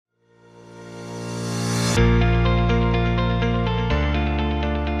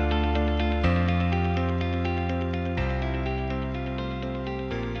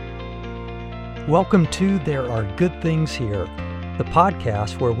Welcome to There Are Good Things Here, the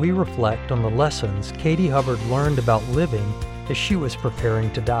podcast where we reflect on the lessons Katie Hubbard learned about living as she was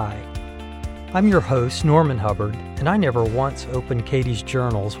preparing to die. I'm your host, Norman Hubbard, and I never once opened Katie's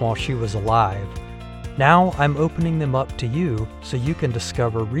journals while she was alive. Now I'm opening them up to you so you can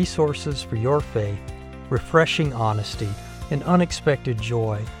discover resources for your faith, refreshing honesty, and unexpected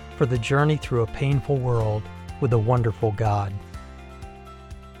joy for the journey through a painful world with a wonderful God.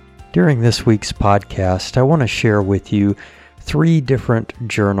 During this week's podcast, I want to share with you 3 different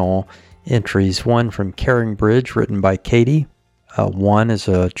journal entries. One from CaringBridge, written by Katie. One is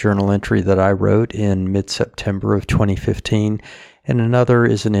a journal entry that I wrote in mid-September of 2015, and another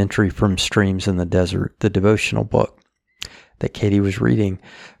is an entry from Streams in the Desert, the devotional book that Katie was reading.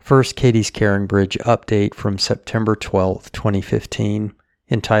 First, Katie's CaringBridge update from September 12th, 2015,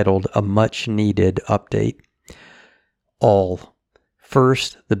 entitled A Much Needed Update.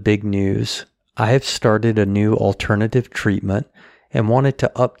 First, the big news. I have started a new alternative treatment and wanted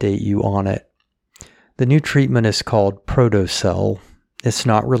to update you on it. The new treatment is called ProtoCell. It's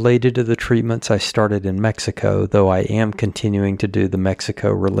not related to the treatments I started in Mexico, though I am continuing to do the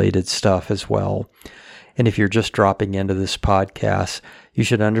Mexico-related stuff as well. And if you're just dropping into this podcast, you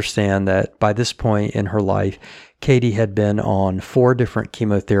should understand that by this point in her life, Katie had been on 4 different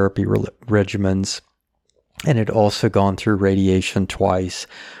chemotherapy regimens and had also gone through radiation twice.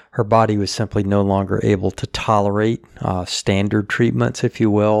 Her body was simply no longer able to tolerate standard treatments, if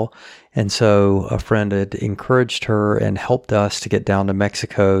you will. And so a friend had encouraged her and helped us to get down to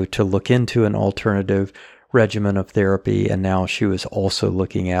Mexico to look into an alternative regimen of therapy. And now she was also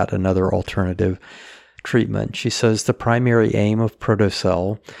looking at another alternative treatment. She says the primary aim of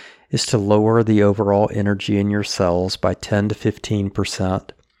ProtoCell is to lower the overall energy in your cells by 10 to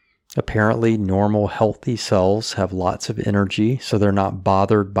 15%. Apparently, normal, healthy cells have lots of energy, so they're not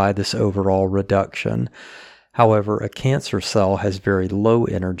bothered by this overall reduction. However, a cancer cell has very low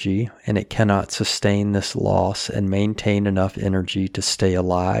energy, and it cannot sustain this loss and maintain enough energy to stay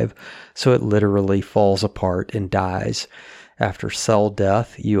alive, so it literally falls apart and dies. After cell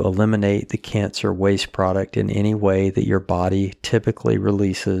death, you eliminate the cancer waste product in any way that your body typically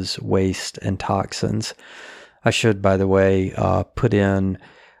releases waste and toxins. I should, by the way, put in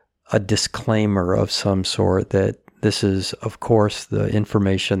a disclaimer of some sort that this is, of course, the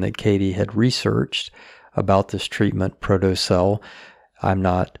information that Katie had researched about this treatment, ProtoCell. I'm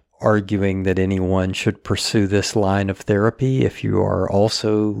not arguing that anyone should pursue this line of therapy. If you are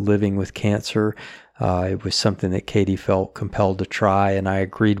also living with cancer, it was something that Katie felt compelled to try, and I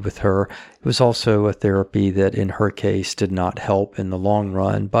agreed with her. It was also a therapy that, in her case, did not help in the long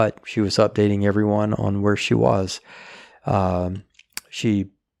run, but she was updating everyone on where she was.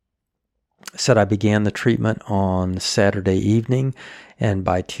 She said I began the treatment on Saturday evening, and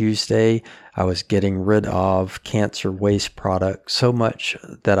by Tuesday I was getting rid of cancer waste product so much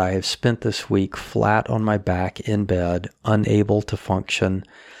that I have spent this week flat on my back in bed, unable to function.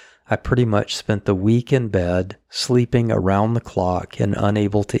 I pretty much spent the week in bed, sleeping around the clock and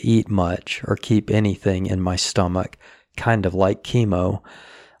unable to eat much or keep anything in my stomach, kind of like chemo.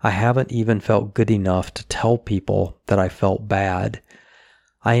 I haven't even felt good enough to tell people that I felt bad.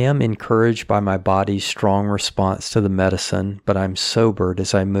 I am encouraged by my body's strong response to the medicine, but I'm sobered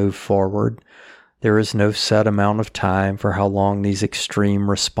as I move forward. There is no set amount of time for how long these extreme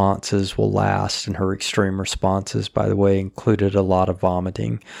responses will last, and her extreme responses, by the way, included a lot of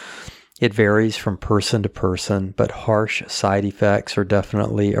vomiting. It varies from person to person, but harsh side effects are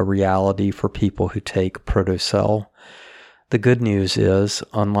definitely a reality for people who take ProtoCell. The good news is,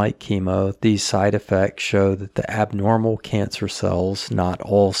 unlike chemo, these side effects show that the abnormal cancer cells, not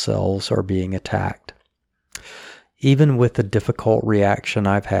all cells, are being attacked. Even with the difficult reaction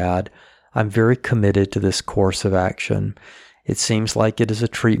I've had, I'm very committed to this course of action. It seems like it is a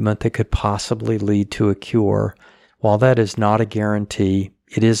treatment that could possibly lead to a cure. While that is not a guarantee,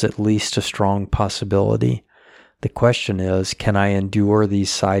 it is at least a strong possibility. The question is, can I endure these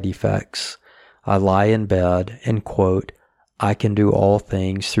side effects? I lie in bed and quote, I can do all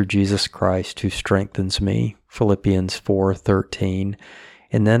things through Jesus Christ who strengthens me, Philippians 4:13.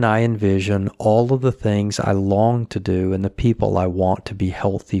 And then I envision all of the things I long to do and the people I want to be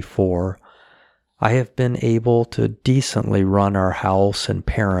healthy for. I have been able to decently run our house and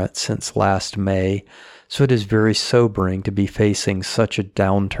parent since last May, so it is very sobering to be facing such a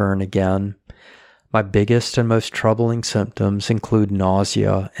downturn again. My biggest and most troubling symptoms include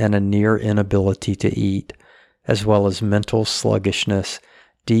nausea and a near inability to eat, as well as mental sluggishness,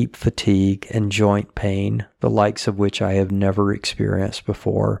 deep fatigue and joint pain, the likes of which I have never experienced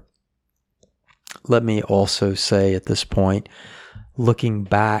before. Let me also say at this point, looking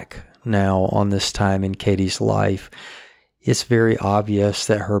back now on this time in Katie's life, it's very obvious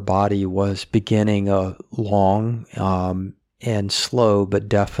that her body was beginning a long and slow but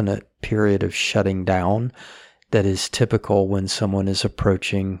definite period of shutting down that is typical when someone is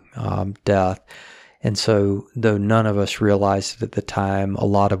approaching death. And so, though none of us realized it at the time, a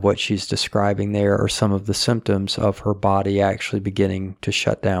lot of what she's describing there are some of the symptoms of her body actually beginning to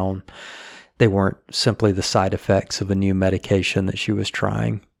shut down. They weren't simply the side effects of a new medication that she was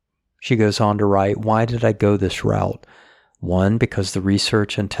trying. She goes on to write, "Why did I go this route? One, because the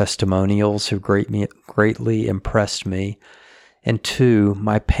research and testimonials have greatly impressed me. And two,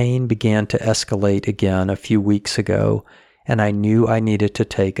 my pain began to escalate again a few weeks ago, and I knew I needed to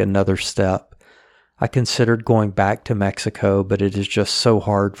take another step. I considered going back to Mexico, but it is just so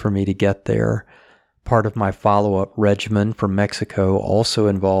hard for me to get there. Part of my follow-up regimen from Mexico also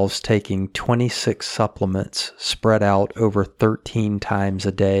involves taking 26 supplements spread out over 13 times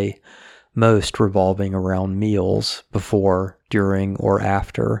a day, most revolving around meals, before, during, or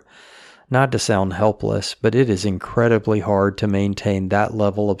after. Not to sound helpless, but it is incredibly hard to maintain that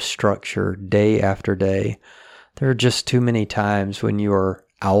level of structure day after day. There are just too many times when you are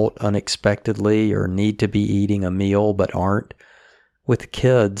out unexpectedly or need to be eating a meal but aren't. With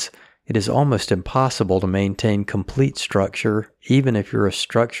kids, it is almost impossible to maintain complete structure, even if you're a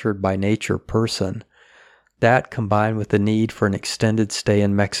structured by nature person. That, combined with the need for an extended stay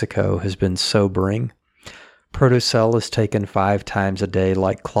in Mexico, has been sobering. Protocell is taken 5 times a day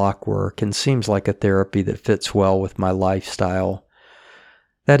like clockwork and seems like a therapy that fits well with my lifestyle.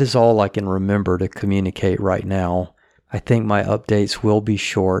 That is all I can remember to communicate right now. I think my updates will be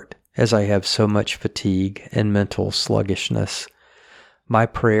short, as I have so much fatigue and mental sluggishness. My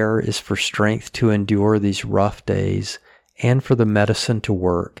prayer is for strength to endure these rough days, and for the medicine to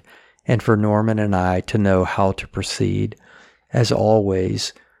work, and for Norman and I to know how to proceed. As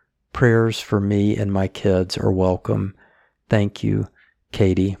always, prayers for me and my kids are welcome. Thank you,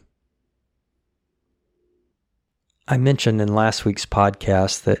 Katie." I mentioned in last week's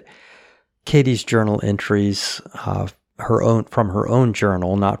podcast that Katie's journal entries, from her own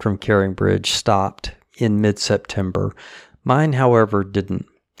journal, not from CaringBridge, stopped in mid-September. Mine, however, didn't.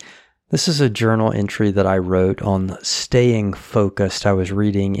 This is a journal entry that I wrote on staying focused. I was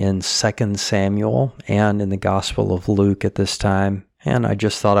reading in 2 Samuel and in the Gospel of Luke at this time, and I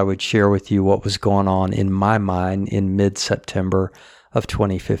just thought I would share with you what was going on in my mind in mid-September of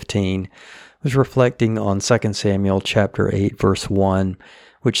 2015. I was reflecting on 2 Samuel chapter 8, verse 1,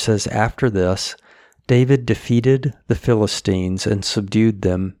 which says, "After this, David defeated the Philistines and subdued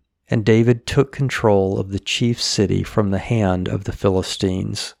them, and David took control of the chief city from the hand of the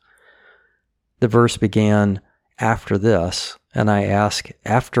Philistines." The verse began, "After this," and I ask,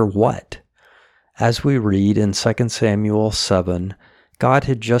 after what? As we read in 2 Samuel 7, God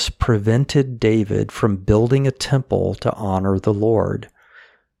had just prevented David from building a temple to honor the Lord.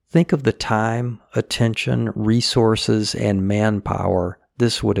 Think of the time, attention, resources, and manpower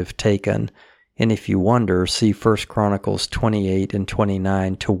this would have taken. And if you wonder, see 1 Chronicles 28 and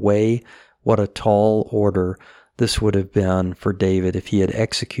 29 to weigh what a tall order this would have been for David if he had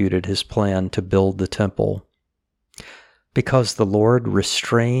executed his plan to build the temple. Because the Lord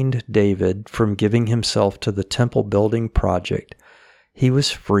restrained David from giving himself to the temple building project, he was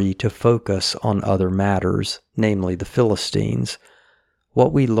free to focus on other matters, namely the Philistines.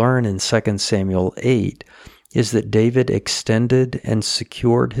 What we learn in 2 Samuel 8 is that David extended and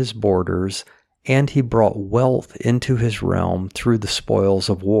secured his borders, and he brought wealth into his realm through the spoils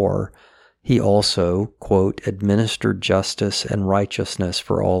of war. He also, quote, "administered justice and righteousness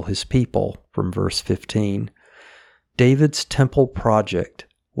for all his people," from verse 15. David's temple project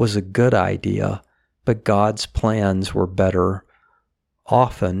was a good idea, but God's plans were better.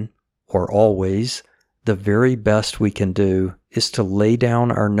 Often, or always, the very best we can do is to lay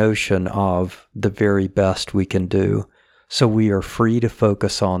down our notion of the very best we can do, so we are free to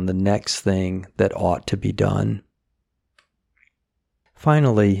focus on the next thing that ought to be done.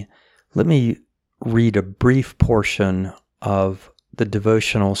 Finally, let me read a brief portion of the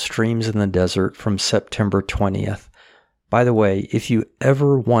devotional Streams in the Desert from September 20th. By the way, if you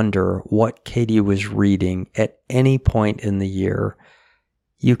ever wonder what Katie was reading at any point in the year,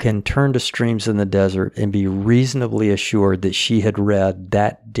 you can turn to Streams in the Desert and be reasonably assured that she had read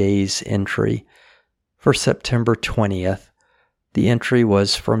that day's entry. For September 20th, the entry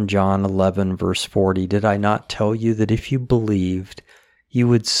was from John 11, verse 40. "Did I not tell you that if you believed, you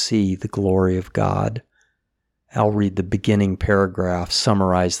would see the glory of God?" I'll read the beginning paragraph,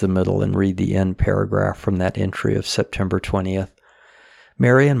 summarize the middle, and read the end paragraph from that entry of September 20th.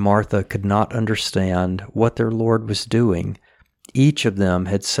 Mary and Martha could not understand what their Lord was doing. Each of them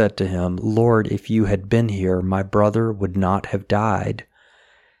had said to him, "Lord, if you had been here, my brother would not have died."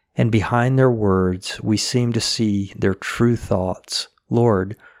 And behind their words, we seem to see their true thoughts.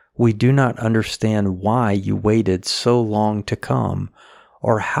 "Lord, we do not understand why you waited so long to come,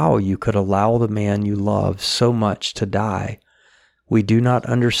 or how you could allow the man you love so much to die. We do not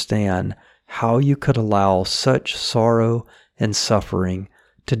understand how you could allow such sorrow and suffering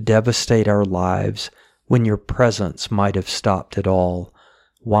to devastate our lives when your presence might have stopped it all.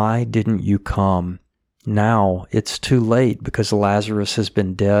 Why didn't you come? Now it's too late because Lazarus has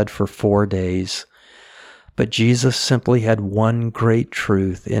been dead for 4 days." But Jesus simply had one great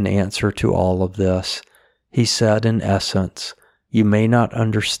truth in answer to all of this. He said, in essence, "You may not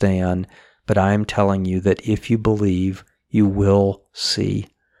understand, but I am telling you that if you believe, you will see."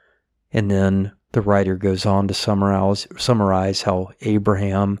 And then the writer goes on to summarize how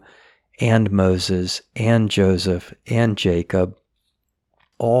Abraham and Moses and Joseph and Jacob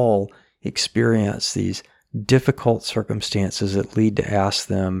all experience these difficult circumstances that lead to ask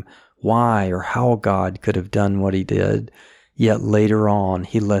them why or how God could have done what he did, yet later on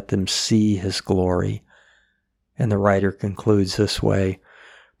he let them see his glory. And the writer concludes this way: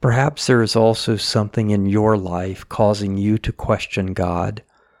 perhaps there is also something in your life causing you to question God.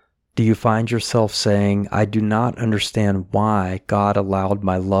 Do you find yourself saying, "I do not understand why God allowed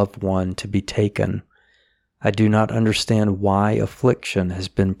my loved one to be taken. I do not understand why affliction has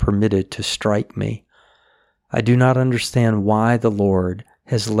been permitted to strike me. I do not understand why the Lord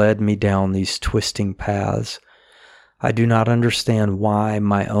has led me down these twisting paths. I do not understand why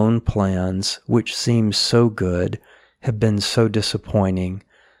my own plans, which seem so good, have been so disappointing.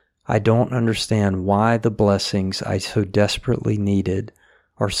 I don't understand why the blessings I so desperately needed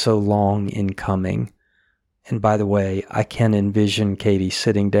are so long in coming." And by the way, I can envision Katie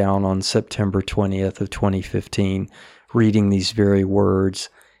sitting down on September 20th of 2015, reading these very words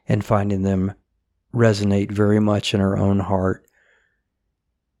and finding them resonate very much in her own heart.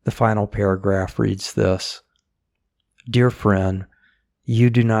 The final paragraph reads this: "Dear friend,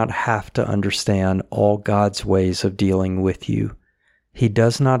 you do not have to understand all God's ways of dealing with you. He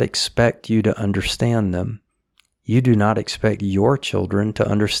does not expect you to understand them. You do not expect your children to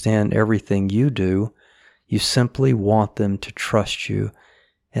understand everything you do. You simply want them to trust you,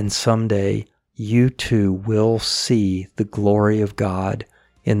 and someday you too will see the glory of God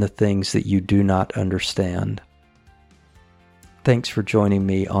in the things that you do not understand." Thanks for joining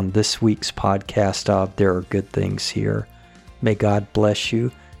me on this week's podcast of There Are Good Things Here. May God bless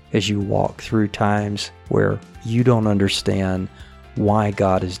you as you walk through times where you don't understand why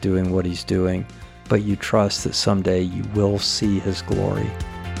God is doing what he's doing, but you trust that someday you will see his glory.